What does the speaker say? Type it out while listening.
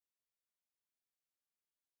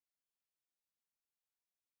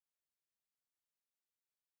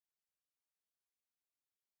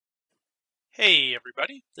Hey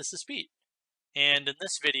everybody, this is Pete, and in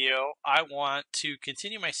this video I want to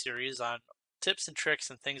continue my series on tips and tricks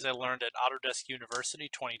and things I learned at Autodesk University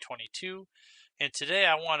 2022, and today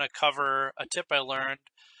I want to cover a tip I learned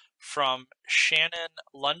from Shannon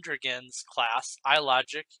Lundrigan's class,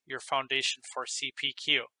 iLogic, Your Foundation for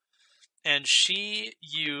CPQ, and she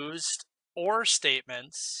used OR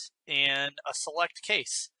statements and a select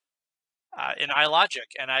case in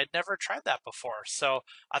iLogic, and I'd never tried that before. So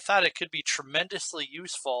I thought it could be tremendously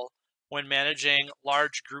useful when managing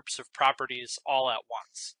large groups of properties all at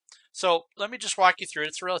once. So let me just walk you through it.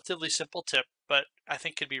 It's a relatively simple tip, but I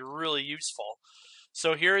think could be really useful.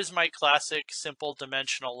 So here is my classic simple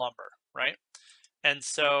dimensional lumber, right? And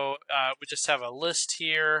so we just have a list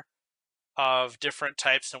here of different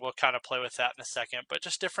types, and we'll kind of play with that in a second, but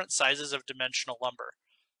just different sizes of dimensional lumber.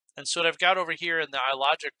 And so what I've got over here in the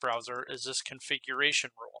iLogic browser is this configuration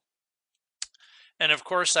rule. And of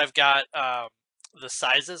course I've got the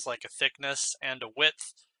sizes like a thickness and a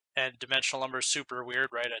width, and dimensional lumber is super weird,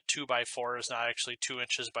 right? A 2x4 is not actually 2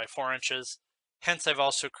 inches by 4 inches. Hence I've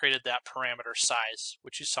also created that parameter size,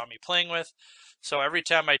 which you saw me playing with. So every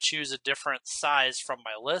time I choose a different size from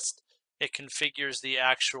my list, it configures the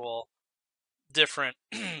actual different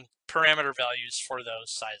parameter values for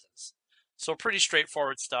those sizes. So pretty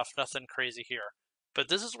straightforward stuff, nothing crazy here. But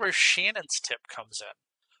this is where Shannon's tip comes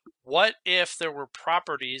in. What if there were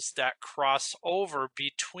properties that cross over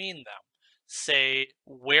between them? Say,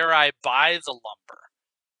 where I buy the lumber.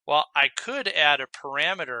 Well, I could add a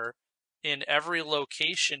parameter in every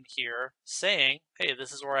location here saying, hey,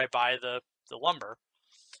 this is where I buy the lumber.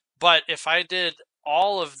 But if I did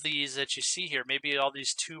all of these that you see here, maybe all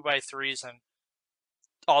these 2x3s and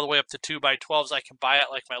all the way up to 2x12s, I can buy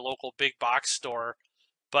at like my local big box store,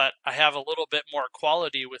 but I have a little bit more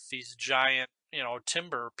quality with these giant,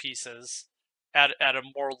 timber pieces at a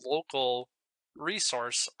more local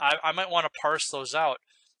resource. I might want to parse those out.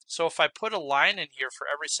 So if I put a line in here for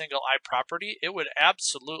every single iProperty, it would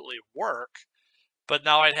absolutely work, but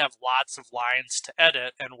now I'd have lots of lines to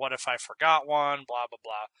edit, and what if I forgot one, blah, blah,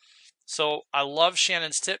 blah. So I love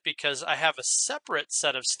Shannon's tip because I have a separate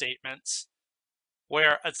set of statements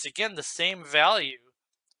where it's again the same value,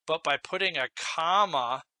 but by putting a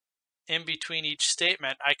comma in between each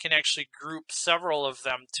statement, I can actually group several of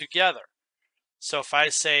them together. So if I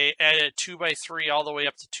say add 2x3 all the way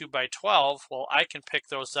up to 2x12, well, I can pick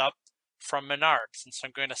those up from Menards, and so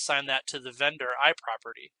I'm going to assign that to the vendor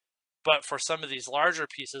iProperty. But for some of these larger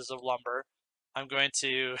pieces of lumber, I'm going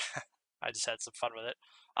to, I just had some fun with it,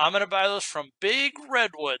 I'm going to buy those from Big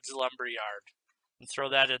Redwoods Lumberyard and throw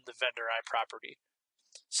that in the vendor iProperty.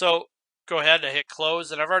 So go ahead and hit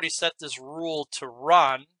close, and I've already set this rule to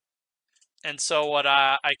run. And so what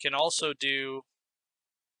I can also do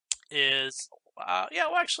is,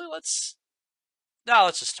 let's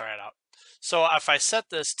just try it out. So if I set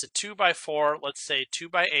this to 2x4, let's say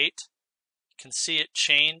 2x8, you can see it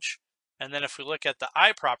change. And then if we look at the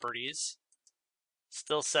iProperties, it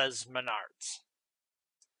still says Menards.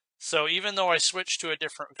 So even though I switch to a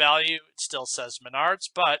different value, it still says Menards.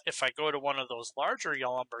 But if I go to one of those larger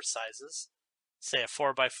lumber sizes, say a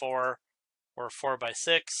 4x4 or a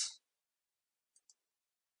 4x6,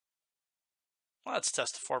 well, let's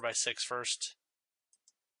test the 4x6 first.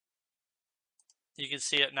 You can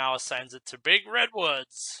see it now assigns it to Big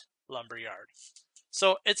Redwoods Lumberyard.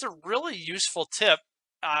 So it's a really useful tip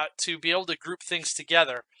to be able to group things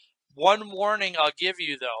together. One warning I'll give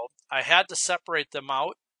you though, I had to separate them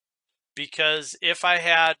out, because if I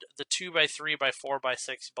had the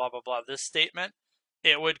 2x3x4x6, blah, blah, blah, this statement,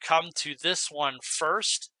 it would come to this one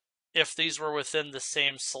first if these were within the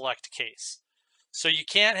same select case. So you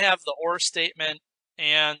can't have the OR statement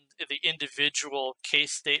and the individual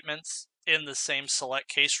case statements in the same select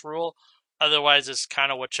case rule. Otherwise, it's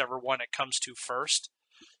kind of whichever one it comes to first.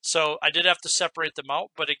 So I did have to separate them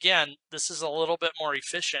out. But again, this is a little bit more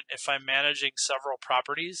efficient if I'm managing several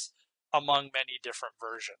properties among many different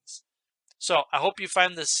versions. So I hope you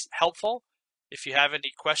find this helpful. If you have any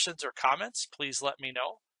questions or comments, please let me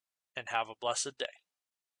know, and have a blessed day.